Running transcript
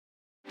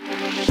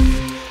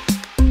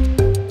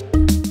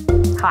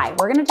Hi,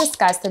 we're going to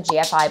discuss the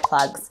GFI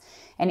plugs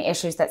and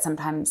issues that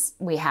sometimes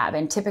we have.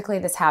 And typically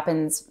this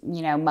happens,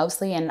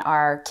 mostly in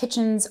our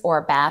kitchens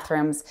or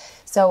bathrooms.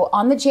 So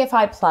on the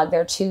GFI plug,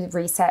 there are two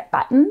reset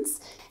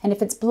buttons. And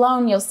if it's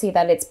blown, you'll see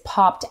that it's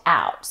popped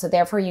out. So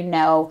therefore,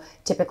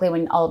 typically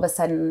when all of a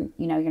sudden,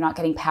 you're not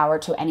getting power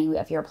to any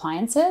of your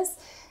appliances,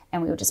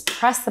 and we would just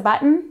press the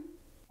button.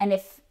 And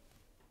if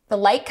the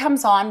light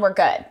comes on, we're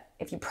good.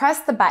 If you press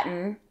the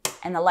button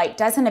and the light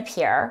doesn't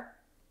appear,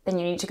 then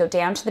you need to go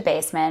down to the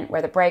basement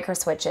where the breaker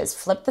switch is,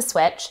 flip the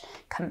switch,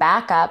 come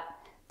back up,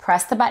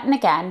 press the button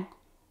again,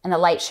 and the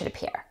light should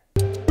appear.